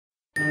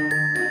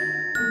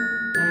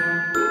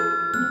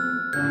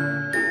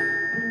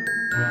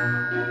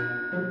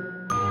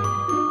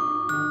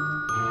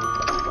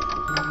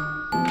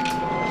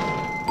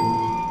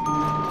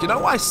know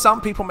why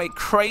some people make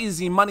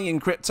crazy money in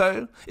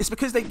crypto? It's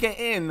because they get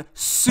in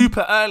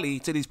super early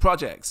to these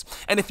projects.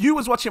 And if you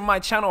was watching my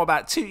channel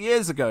about 2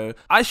 years ago,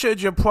 I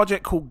showed you a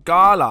project called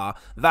Gala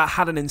that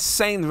had an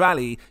insane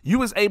rally. You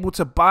was able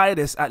to buy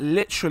this at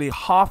literally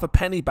half a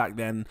penny back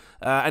then,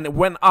 and it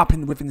went up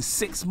within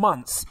 6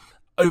 months.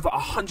 Over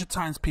 100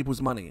 times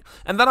people's money.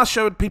 And then I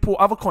showed people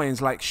other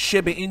coins like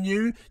Shiba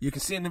Inu. You can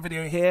see in the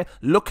video here.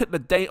 Look at the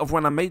date of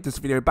when I made this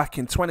video back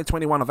in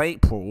 2021 of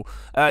April.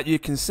 You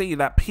can see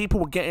that people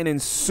were getting in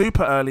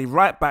super early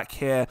right back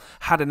here,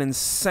 had an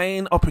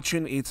insane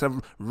opportunity to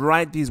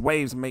ride these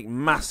waves and make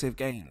massive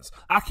gains.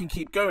 I can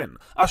keep going.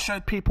 I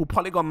showed people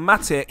Polygon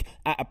Matic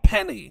at a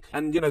penny,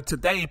 and you know,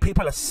 today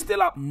people are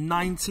still up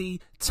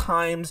 90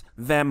 times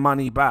their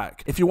money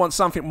back. If you want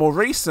something more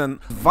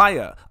recent,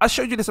 VIA. I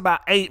showed you this about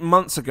 8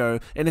 months ago,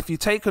 and if you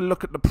take a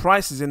look at the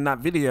prices in that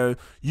video,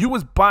 you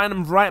was buying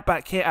them right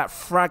back here at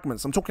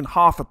fragments. I'm talking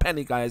half a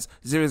penny, guys.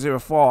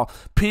 0.04.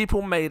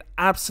 People made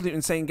absolute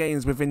insane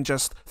gains within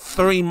just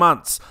 3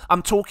 months.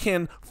 I'm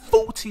talking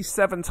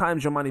 47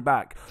 times your money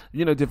back.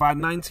 You know, divide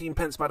 19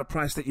 pence by the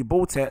price that you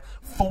bought it,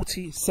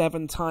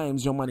 47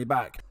 times your money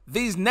back.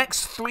 These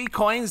next 3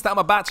 coins that I'm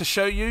about to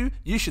show you,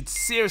 you should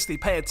seriously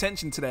pay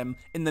attention to them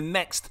in the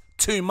next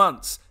 2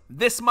 months.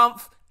 This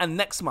month and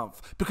next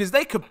month, because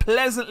they could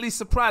pleasantly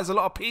surprise a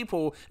lot of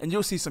people and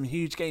you'll see some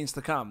huge gains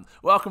to come.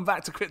 Welcome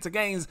back to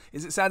CryptoGains.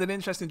 Is it sounding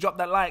interesting? Drop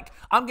that like.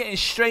 I'm getting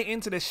straight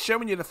into this,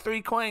 showing you the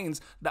 3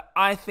 coins that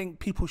I think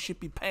people should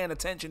be paying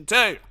attention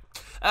to.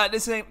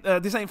 This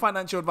ain't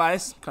financial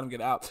advice. Kind of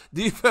get it out.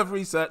 Do further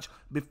research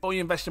before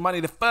you invest your money.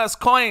 The first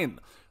coin,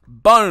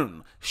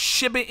 Bone.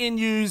 Shiba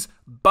Inu's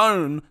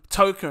Bone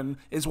token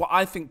is what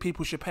I think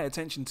people should pay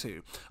attention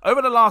to.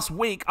 Over the last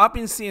week, I've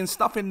been seeing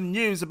stuff in the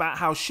news about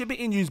how Shiba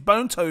Inu's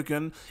Bone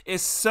token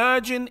is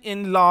surging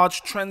in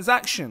large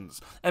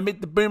transactions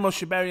amid the boom of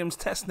Shibarium's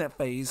testnet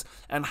phase,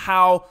 and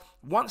how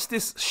once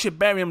this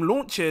Shibarium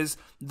launches,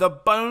 the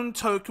Bone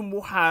token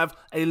will have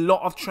a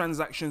lot of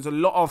transactions, a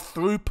lot of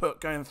throughput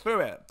going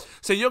through it.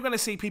 So you're going to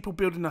see people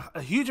building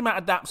a huge amount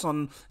of dApps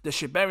on the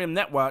Shibarium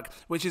network,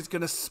 which is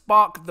going to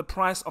spark the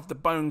price of the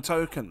Bone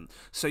token.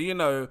 So, you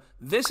know,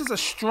 this is a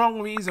strong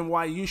reason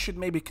why you should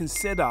maybe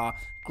consider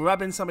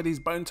grabbing some of these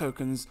Bone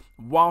tokens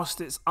whilst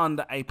it's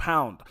under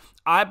 £1.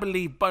 I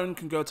believe Bone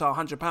can go to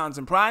 £100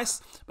 in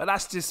price, but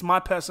that's just my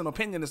personal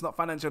opinion. It's not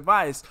financial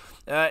advice.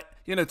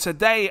 You know,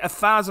 today,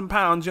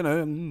 £1,000, you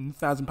know,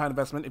 £1,000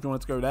 investment if you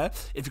wanted to go there,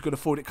 if you could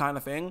afford it kind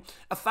of thing.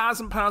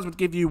 £1,000 would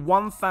give you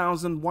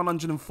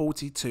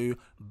 1,142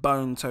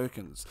 Bone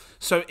tokens.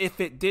 So if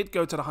it did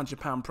go to the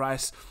 £100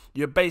 price,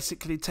 you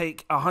basically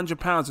take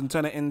 £100 and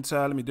turn it into,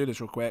 let me do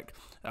this real quick.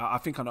 I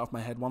think I know off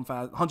my head,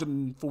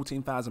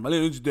 114,000.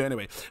 Let's just do it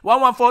anyway.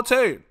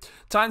 1142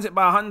 times it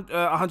by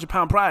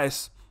 £100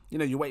 price. You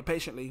know, you wait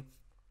patiently.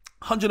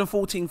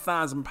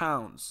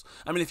 £114,000.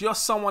 I mean, if you're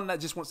someone that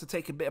just wants to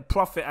take a bit of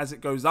profit as it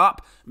goes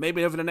up,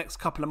 maybe over the next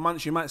couple of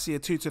months you might see a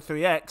 2 to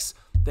 3x,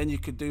 then you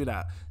could do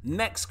that.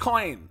 Next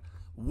coin,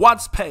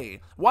 WADSPay.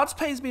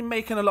 WADSPay's been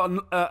making a lot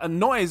of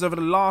noise over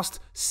the last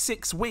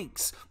 6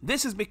 weeks.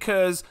 This is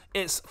because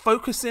it's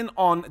focusing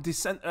on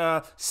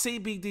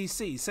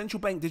CBDC, central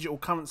bank digital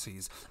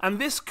currencies. And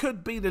this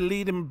could be the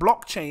leading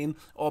blockchain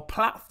or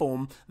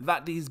platform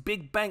that these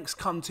big banks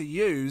come to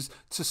use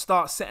to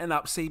start setting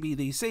up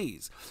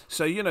CBDCs.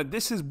 So, you know,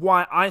 this is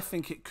why I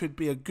think it could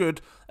be a good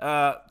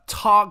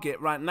target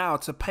right now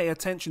to pay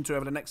attention to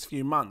over the next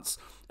few months.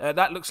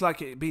 That looks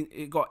like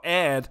it got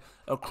aired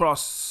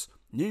across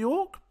New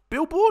York?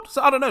 Billboard?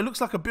 So I don't know, it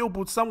looks like a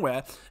billboard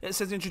somewhere. It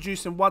says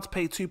introducing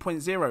WADSPay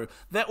 2.0.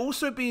 They're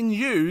also being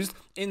used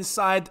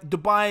inside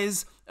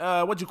Dubai's,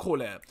 what do you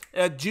call it?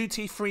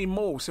 Duty-free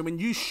mall. So when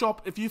you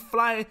shop, if you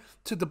fly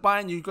to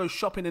Dubai and you go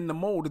shopping in the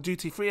mall, the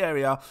duty-free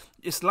area,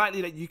 it's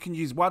likely that you can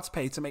use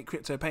WADSPay to make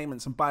crypto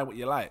payments and buy what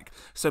you like.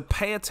 So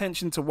pay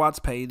attention to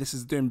WADSPay. This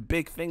is doing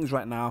big things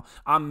right now.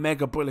 I'm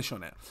mega bullish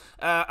on it.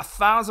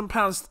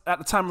 £1,000 at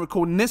the time of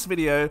recording this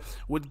video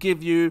would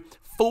give you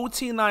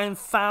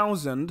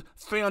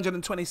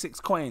 49,326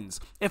 coins.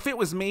 If it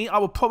was me, I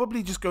would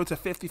probably just go to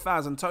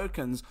 50,000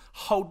 tokens,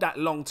 hold that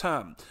long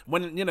term.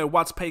 When, you know,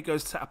 WADSPay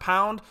goes to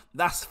 £1,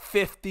 that's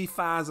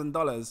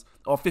 $50,000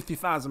 or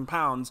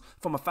 £50,000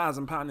 from a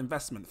 £1,000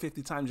 investment,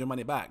 50 times your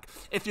money back.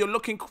 If you're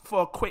looking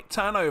for a quick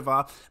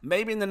turnover,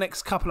 maybe in the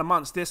next couple of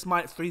months, this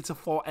might 3 to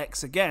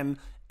 4x again,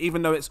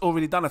 even though it's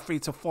already done a 3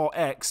 to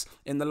 4x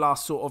in the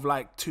last sort of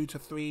like 2 to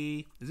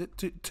 3, is it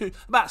two,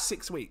 about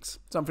 6 weeks,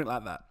 something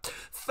like that.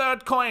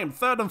 Third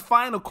and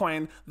final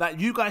coin that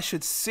you guys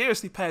should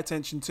seriously pay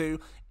attention to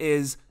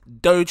is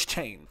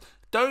Dogechain.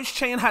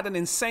 Dogechain had an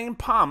insane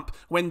pump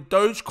when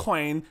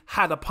Dogecoin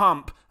had a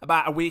pump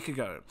about a week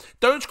ago.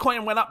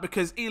 Dogecoin went up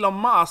because Elon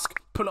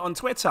Musk put it on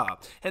Twitter,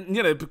 and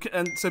you know,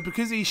 and so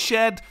because he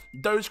shared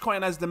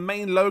Dogecoin as the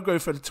main logo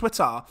for the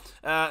Twitter,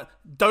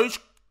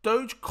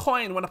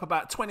 Dogecoin went up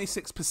about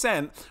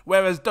 26%,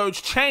 whereas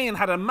Dogechain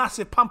had a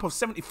massive pump of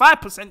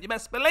 75%, you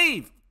best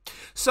believe.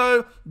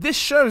 So this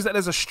shows that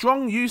there's a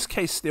strong use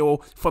case still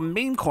for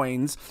meme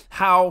coins,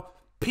 how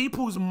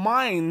people's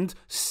mind,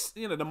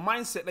 you know, the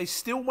mindset, they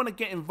still want to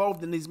get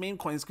involved in these meme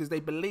coins because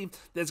they believe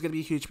there's going to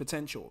be huge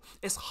potential.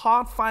 It's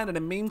hard finding a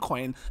meme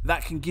coin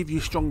that can give you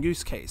a strong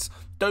use case.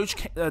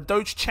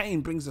 Doge Chain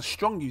brings a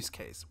strong use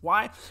case.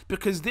 Why?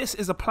 Because this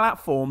is a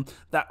platform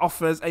that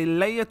offers a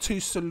layer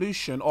 2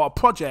 solution, or a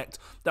project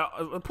that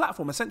a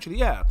platform essentially,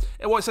 yeah.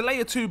 Well, it's a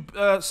layer 2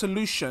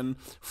 solution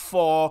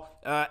for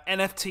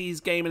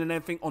NFTs, gaming, and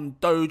everything on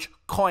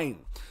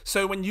Dogecoin.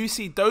 So when you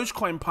see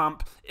Dogecoin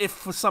pump, if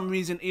for some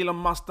reason Elon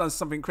Musk does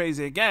something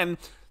crazy again,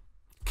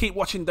 keep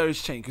watching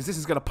Dogechain, because this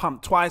is going to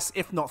pump twice,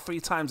 if not 3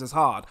 times as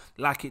hard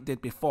like it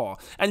did before.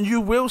 And you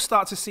will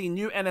start to see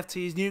new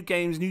NFTs, new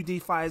games, new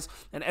DeFis,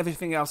 and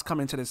everything else come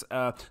into this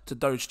to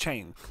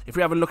Dogechain. If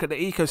we have a look at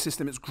the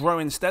ecosystem, it's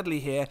growing steadily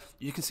here.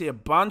 You can see a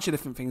bunch of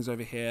different things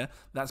over here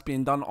that's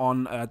being done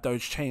on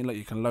Dogechain. Like,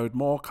 you can load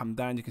more, come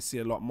down, you can see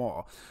a lot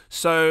more.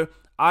 So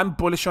I'm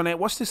bullish on it.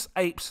 What's this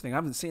apes thing? I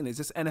haven't seen it. Is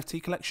this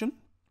NFT collection?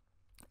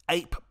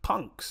 Ape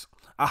punks.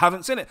 I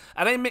haven't seen it.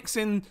 Are they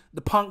mixing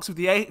the punks with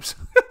the apes?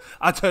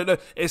 I don't know.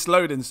 It's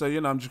loading, so,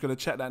 you know, I'm just going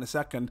to check that in a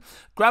second.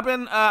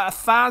 Grabbing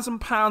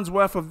 £1,000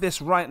 worth of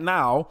this right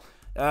now,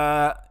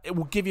 it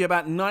will give you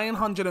about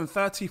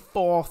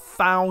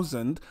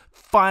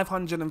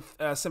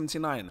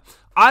 934,579.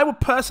 I would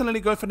personally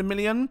go for the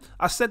million.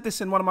 I said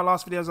this in one of my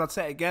last videos. I'd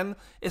say it again.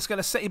 It's going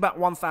to set you about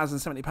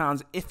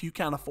 £1,070 if you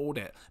can afford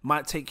it.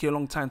 Might take you a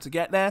long time to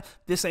get there.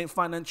 This ain't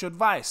financial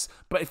advice.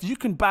 But if you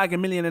can bag a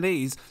million of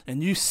these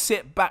and you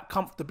sit back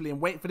comfortably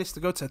and wait for this to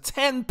go to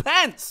 10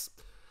 pence,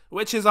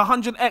 which is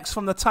 100x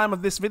from the time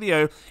of this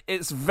video,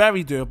 it's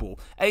very doable.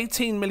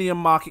 18 million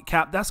market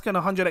cap, that's going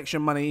to 100x your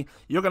money.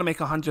 You're going to make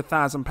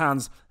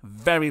 £100,000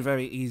 very,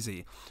 very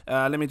easy.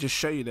 Let me just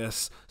show you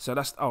this. So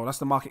that's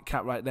the market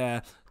cap right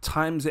there.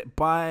 Times it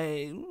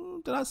by,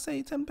 did I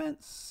say 10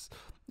 pence?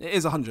 It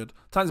is 100.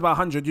 Times by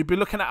 100, you'd be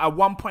looking at a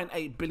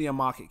 1.8 billion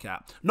market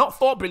cap. Not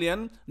 4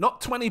 billion,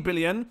 not 20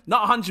 billion,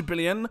 not 100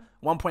 billion,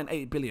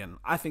 1.8 billion.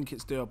 I think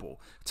it's doable.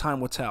 Time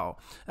will tell.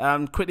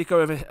 Quickly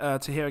go over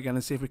to here again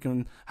and see if we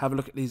can have a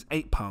look at these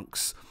ape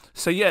punks.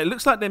 So yeah, it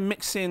looks like they're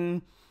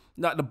mixing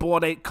like the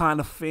Bored Ape kind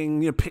of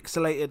thing, you know,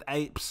 pixelated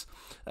apes.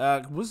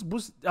 I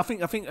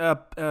think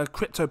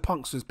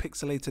CryptoPunks was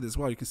pixelated as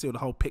well. You can see all the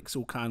whole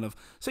pixel kind of.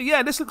 So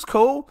yeah, this looks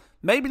cool.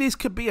 Maybe this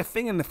could be a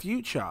thing in the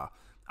future.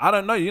 I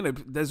don't know, you know,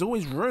 there's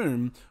always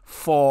room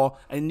for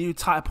a new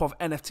type of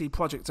NFT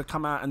project to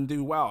come out and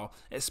do well,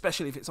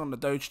 especially if it's on the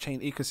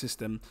Dogechain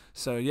ecosystem.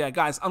 So yeah,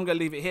 guys, I'm going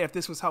to leave it here. If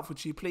this was helpful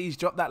to you, please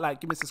drop that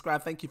like, give me a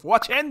subscribe. Thank you for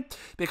watching.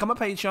 Become a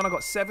Patreon. I've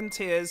got 7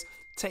 tiers.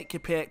 Take your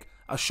pick.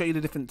 I'll show you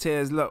the different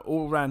tiers. Look,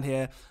 all around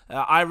here.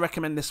 I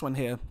recommend this one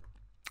here.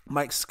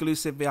 My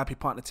exclusive VIP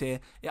partner tier.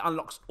 It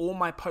unlocks all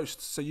my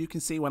posts, so you can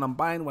see when I'm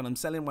buying, when I'm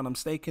selling, when I'm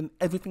staking,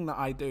 everything that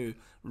I do.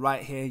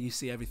 Right here, you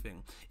see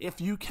everything. If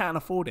you can't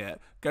afford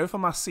it, go for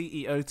my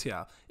CEO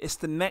tier. It's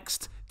the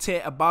next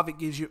tier above. It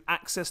gives you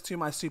access to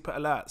my super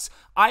alerts.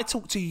 I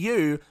talk to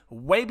you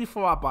way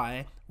before I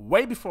buy,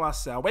 way before I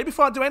sell, way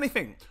before I do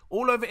anything,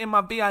 all over in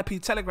my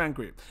VIP Telegram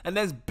group. And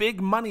there's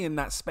big money in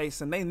that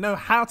space, and they know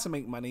how to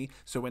make money.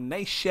 So when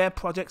they share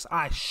projects,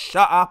 I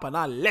shut up and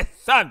I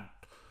listen.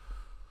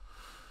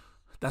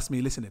 That's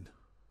me listening.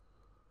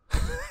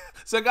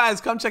 So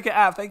guys, come check it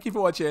out. Thank you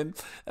for watching.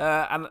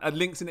 And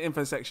links in the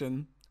info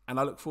section. And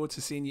I look forward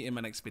to seeing you in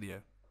my next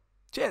video.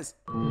 Cheers.